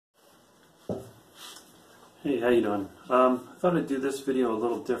Hey, how you doing? I thought I'd do this video a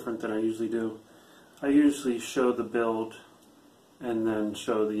little different than I usually do. I usually show the build and then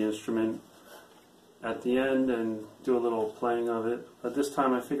show the instrument at the end and do a little playing of it. But this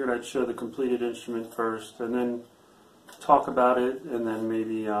time I figured I'd show the completed instrument first and then talk about it and then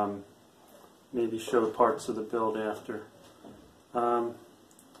maybe show parts of the build after.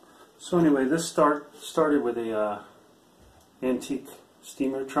 So anyway, this started with a antique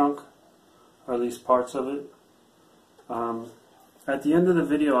steamer trunk, or at least parts of it. At the end of the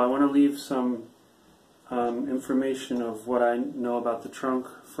video I want to leave some information of what I know about the trunk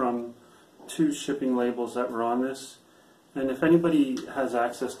from 2 shipping labels that were on this. And if anybody has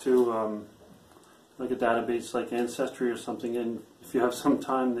access to like a database like Ancestry or something, and if you have some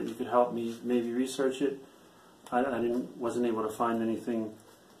time that you could help me maybe research it. I wasn't able to find anything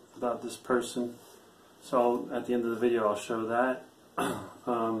about this person. So at the end of the video I'll show that.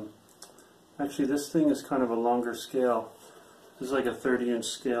 Actually, this thing is kind of a longer scale. This is like a 30-inch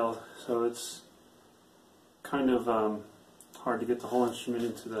scale, so it's kind of hard to get the whole instrument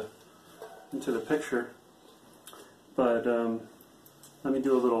into the picture. But let me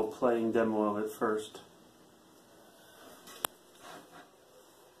do a little playing demo of it first.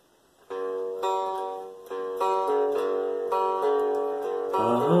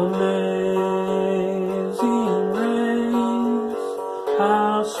 Amazing grace,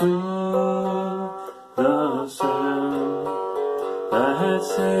 how sweet the sound that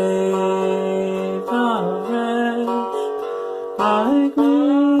saved a wretch like me.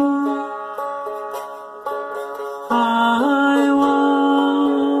 I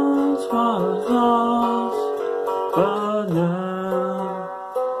once was lost, but now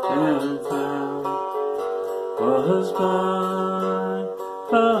am found. Was blind,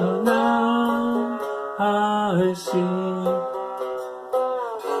 but now I see.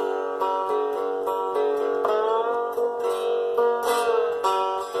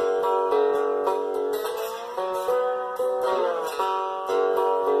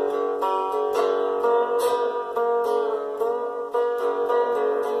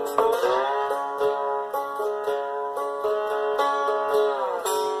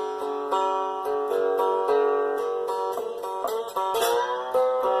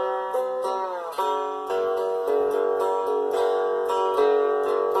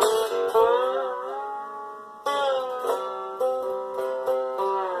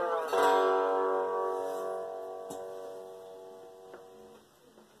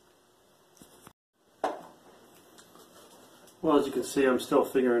 Well, as you can see, I'm still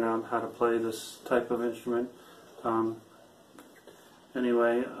figuring out how to play this type of instrument.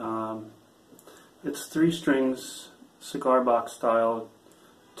 Anyway, it's 3 strings, cigar box style,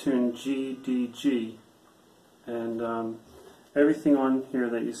 tuned G, D, G, and everything on here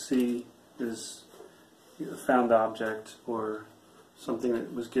that you see is a found object or something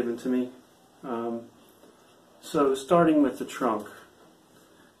that was given to me. So starting with the trunk,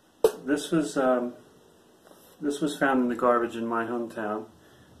 this was found in the garbage in my hometown,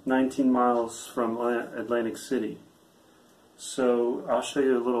 19 miles from Atlantic City. So I'll show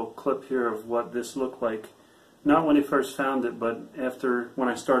you a little clip here of what this looked like. Not when I first found it, but when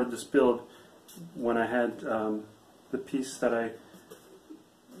I started this build, when I had the piece that I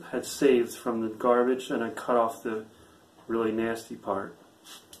had saved from the garbage and I cut off the really nasty part.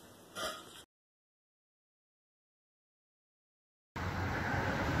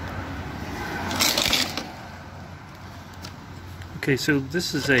 Okay, so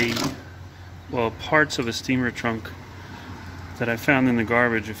this is parts of a steamer trunk that I found in the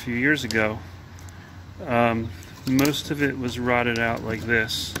garbage a few years ago. Most of it was rotted out like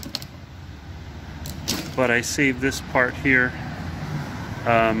this, but I saved this part here.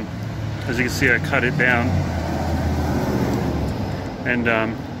 As you can see, I cut it down, and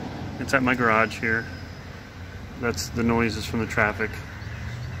it's at my garage here. That's the noises from the traffic.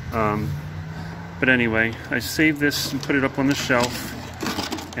 But anyway, I saved this and put it up on the shelf,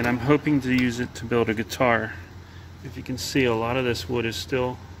 and I'm hoping to use it to build a guitar. If you can see, a lot of this wood is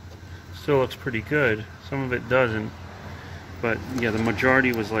still looks pretty good. Some of it doesn't, but yeah, the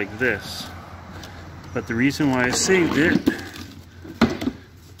majority was like this. But the reason why I saved it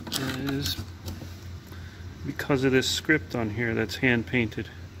is because of this script on here that's hand painted.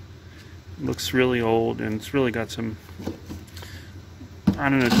 It looks really old, and it's really got some, I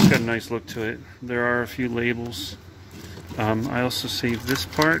don't know, it's got a nice look to it. There are a few labels. I also saved this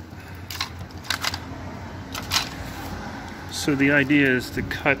part. So the idea is to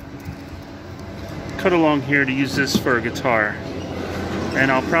cut along here to use this for a guitar.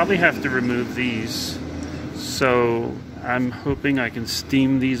 And I'll probably have to remove these. So I'm hoping I can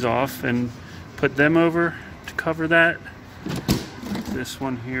steam these off and put them over to cover that. This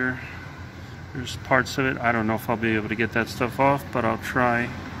one here, there's parts of it. I don't know if I'll be able to get that stuff off, but I'll try.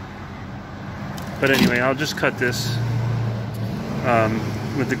 But anyway, I'll just cut this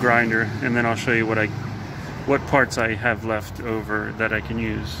with the grinder, and then I'll show you what parts I have left over that I can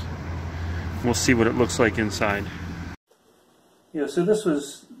use. We'll see what it looks like inside. Yeah, so this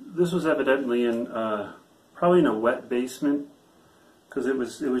was evidently in probably in a wet basement, because it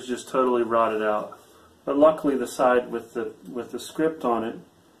was just totally rotted out. But luckily, the side with the script on it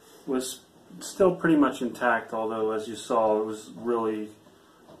was still pretty much intact. Although, as you saw, it was really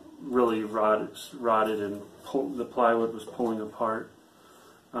rotted, and the plywood was pulling apart.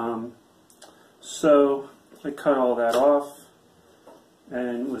 So I cut all that off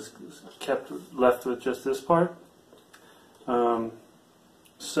and was left with just this part.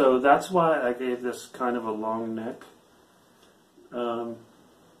 So that's why I gave this kind of a long neck.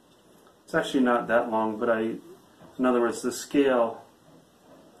 It's actually not that long, but in other words, the scale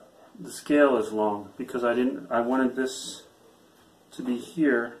is long, because I wanted this to be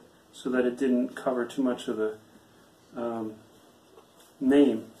here so that it didn't cover too much of the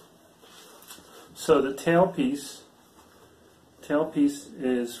name. So the tailpiece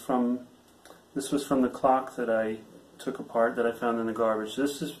is this was from the clock that I took apart, that I found in the garbage.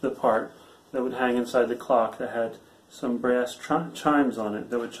 This is the part that would hang inside the clock that had some brass chimes on it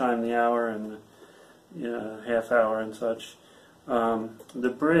that would chime the hour and the half hour and such.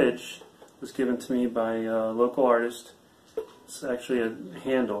 The bridge was given to me by a local artist. It's actually a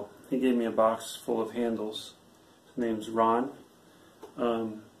handle. He gave me a box full of handles. His name's Ron.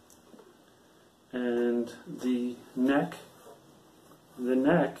 And the neck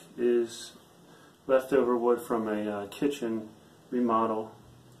is leftover wood from a kitchen remodel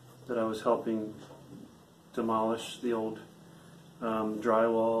that I was helping demolish, the old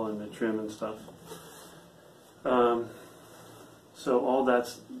drywall and the trim and stuff. So all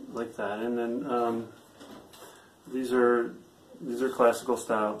that's like that, and then these are classical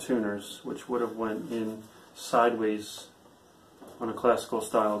style tuners, which would have went in sideways on a classical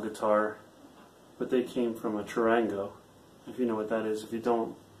style guitar, but they came from a charango. If you know what that is. If you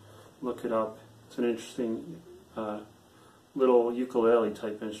don't, look it up. It's an interesting little ukulele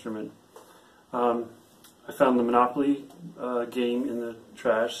type instrument. I found the Monopoly game in the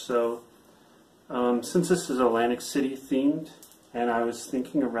trash, so since this is Atlantic City themed, and I was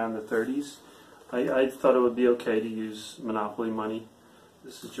thinking around the 30s, I thought it would be okay to use Monopoly money.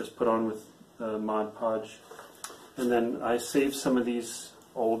 This is just put on with Mod Podge. And then I saved some of these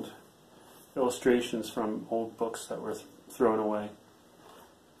old illustrations from old books that were thrown away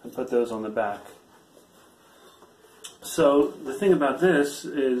and put those on the back. So the thing about this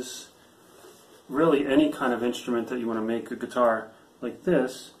is, really any kind of instrument that you want to make a guitar like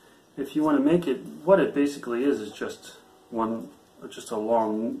this, if you want to make it, what it basically is just a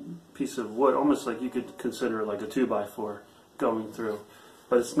long piece of wood, almost like you could consider like a 2x4 going through,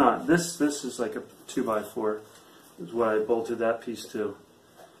 but it's not. This is like a 2x4 is what I bolted that piece to.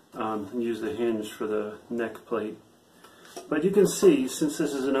 Use the hinge for the neck plate. But you can see, since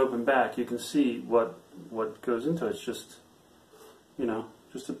this is an open back, you can see what goes into it. It's just,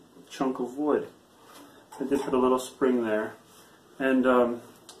 just a chunk of wood. I did put a little spring there. And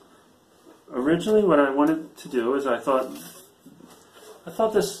originally what I wanted to do is I thought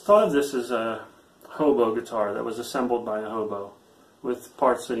of this as a hobo guitar that was assembled by a hobo with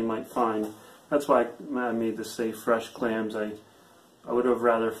parts that he might find. That's why I made this say fresh clams. I would have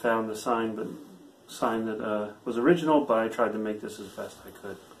rather found the sign that was original, but I tried to make this as best I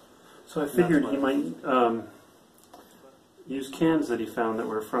could. So I figured he might use cans that he found that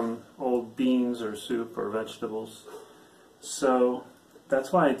were from old beans or soup or vegetables. So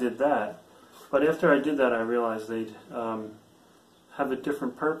that's why I did that. But after I did that, I realized they'd have a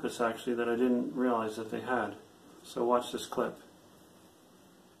different purpose, actually, that I didn't realize that they had. So watch this clip.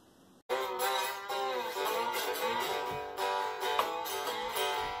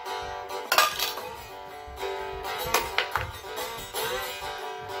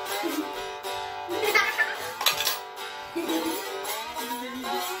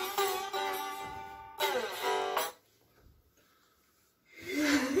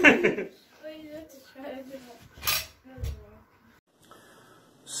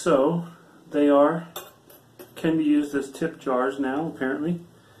 So they can be used as tip jars now, apparently,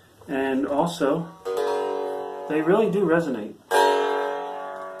 and also they really do resonate,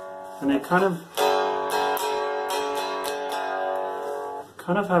 and they kind of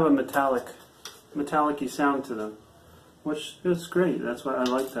have a metallic-y sound to them, which is great. That's why I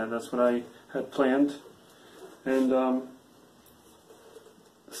like that. That's what I had planned, and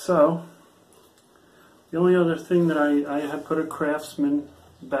so The only other thing that I had put a craftsman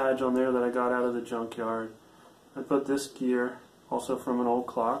badge on there that I got out of the junkyard. I put this gear, also from an old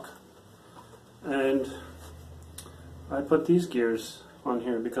clock, and I put these gears on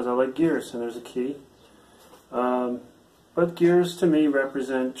here because I like gears, and there's a key. But gears to me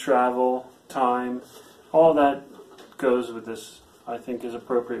represent travel, time, all that goes with this, I think is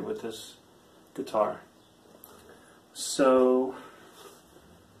appropriate with this guitar. So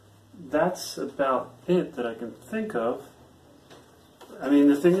that's about it that I can think of. I mean,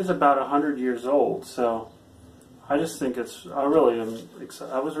 the thing is about 100 years old, so I just think it's, I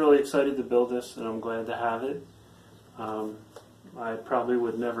was really excited to build this, and I'm glad to have it. I probably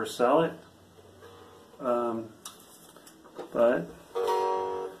would never sell it, but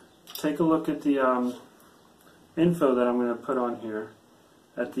take a look at the info that I'm going to put on here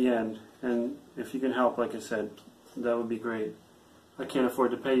at the end, and if you can help, like I said, that would be great. I can't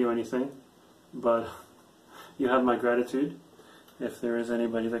afford to pay you anything, but you have my gratitude if there is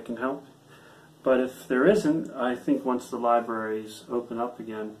anybody that can help. But if there isn't, I think once the libraries open up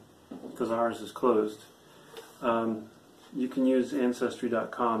again, because ours is closed, you can use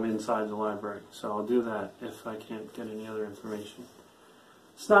Ancestry.com inside the library. So I'll do that if I can't get any other information.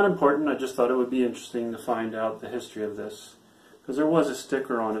 It's not important, I just thought it would be interesting to find out the history of this. Because there was a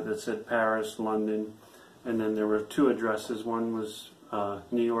sticker on it that said Paris, London, and then there were two addresses. One was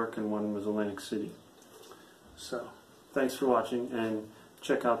New York and one was Atlantic City. So, thanks for watching, and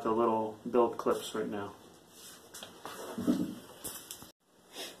check out the little build clips right now.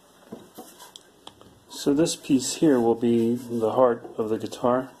 So this piece here will be the heart of the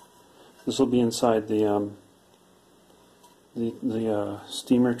guitar. This will be inside the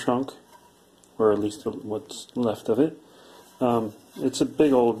steamer trunk, or at least what's left of it. It's a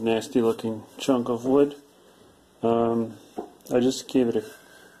big old nasty looking chunk of wood. I just gave it a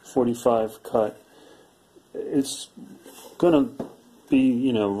 45 cut. It's gonna be,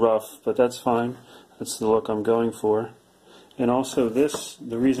 you know, rough, but that's fine. That's the look I'm going for. And also this,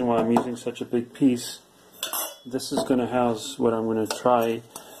 the reason why I'm using such a big piece, this is going to house what I'm going to try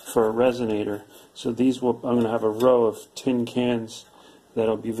for a resonator. So these will, I'm going to have a row of tin cans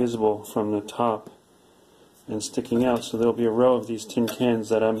that'll be visible from the top and sticking out. So there'll be a row of these tin cans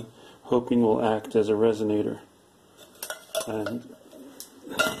that I'm hoping will act as a resonator. And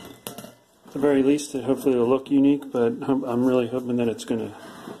at the very least, hopefully it'll look unique, but I'm really hoping that it's going to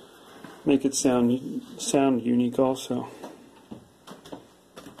make it sound unique also.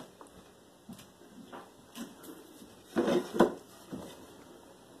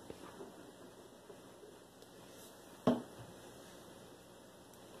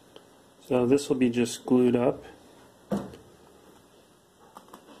 So this will be just glued up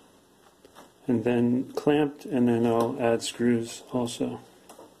and then clamped, and then I'll add screws also.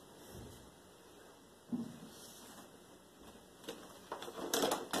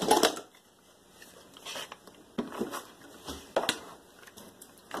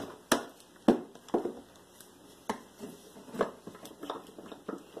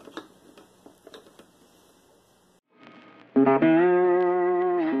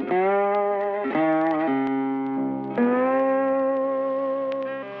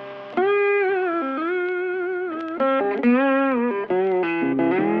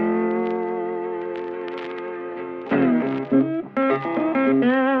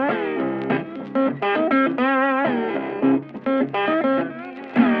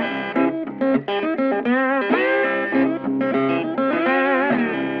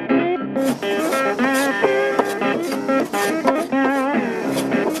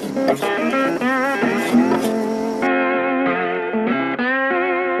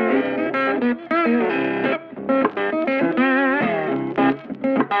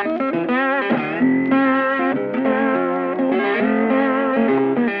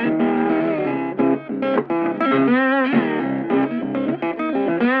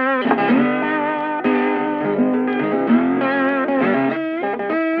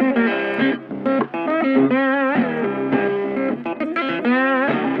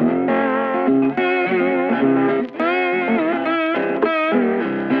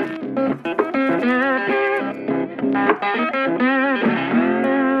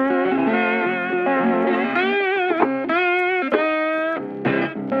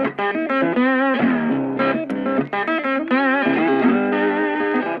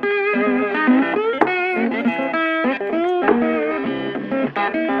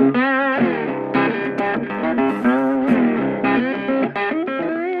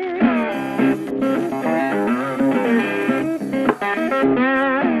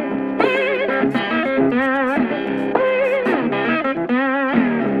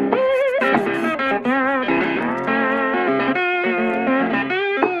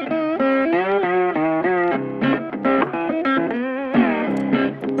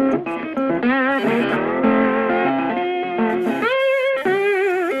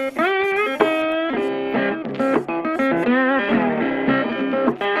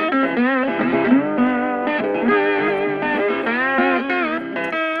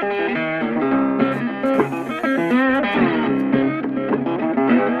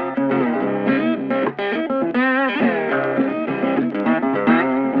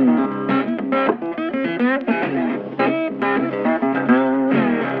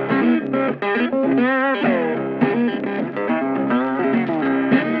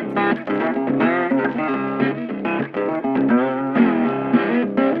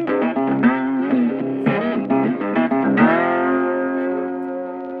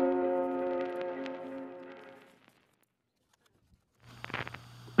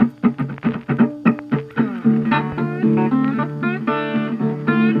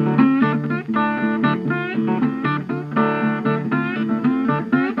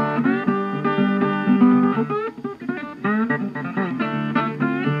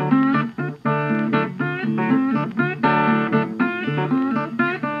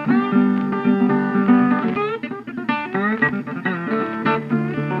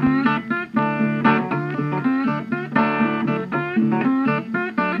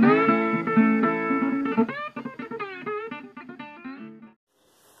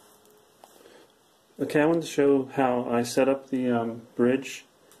 Okay, I wanted to show how I set up the bridge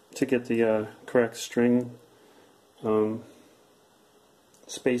to get the correct string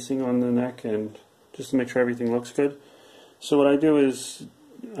spacing on the neck, and just to make sure everything looks good. So what I do is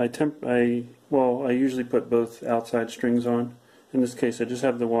I usually put both outside strings on. In this case, I just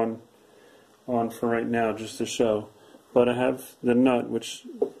have the one on for right now, just to show. But I have the nut, which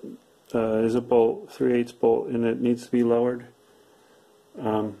is a bolt, 3/8 bolt, and it needs to be lowered.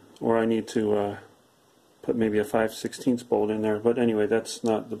 Or I need to put maybe a 5/16 bolt in there. But anyway, that's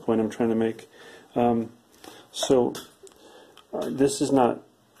not the point I'm trying to make. This is not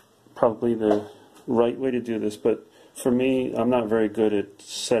probably the right way to do this, but for me, I'm not very good at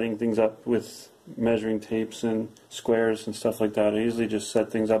setting things up with measuring tapes and squares and stuff like that. I usually just set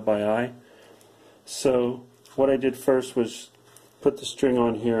things up by eye. So what I did first was put the string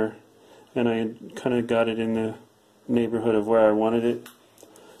on here, and I kind of got it in the neighborhood of where I wanted it.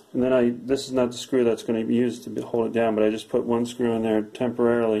 And then this is not the screw that's going to be used to hold it down, but I just put one screw in there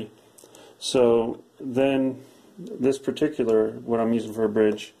temporarily. So then this particular, what I'm using for a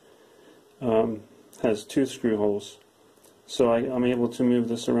bridge, has 2 screw holes. So I'm able to move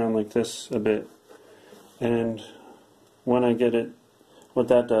this around like this a bit. And when I get it, what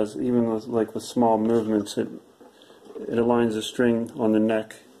that does, even with small movements, it aligns the string on the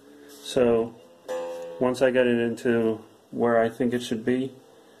neck. So once I get it into where I think it should be,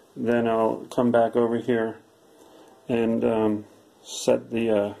 then I'll come back over here and set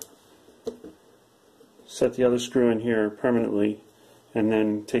the other screw in here permanently, and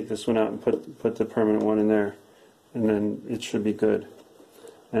then take this one out and put the permanent one in there, and then it should be good.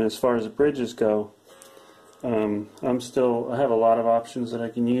 And as far as the bridges go, I have a lot of options that I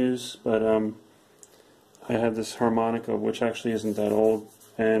can use, but I have this harmonica, which actually isn't that old,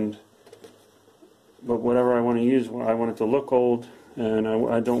 but whatever I want to use, I want it to look old, and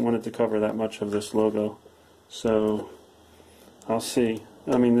I don't want it to cover that much of this logo. So I'll see.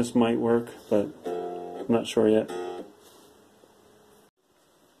 I mean, this might work, but I'm not sure yet.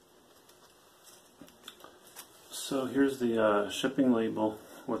 So here's the shipping label,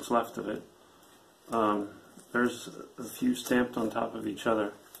 what's left of it. There's a few stamped on top of each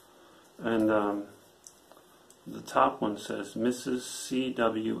other, and the top one says Mrs.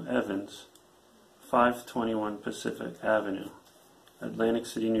 C.W. Evans, 521 Pacific Avenue, Atlantic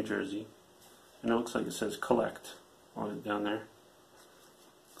City, New Jersey. And it looks like it says collect on it down there.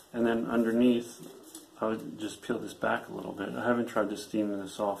 And then underneath, I would just peel this back a little bit. I haven't tried to steam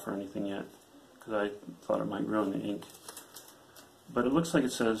this off or anything yet, because I thought it might ruin the ink. But it looks like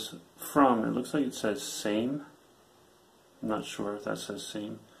it says from, it looks like it says same. I'm not sure if that says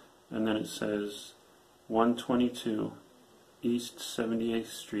same. And then it says 122 East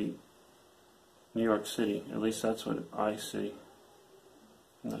 78th Street, New York City. At least that's what I see.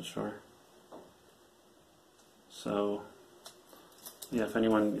 I'm not sure. So, yeah, if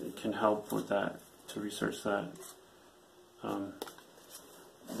anyone can help with that, to research that,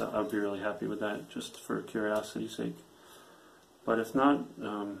 I'd be really happy with that, just for curiosity's sake. But if not,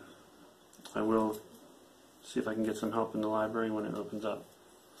 I will see if I can get some help in the library when it opens up.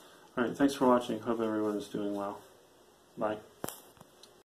 Alright, thanks for watching. Hope everyone's doing well. Bye.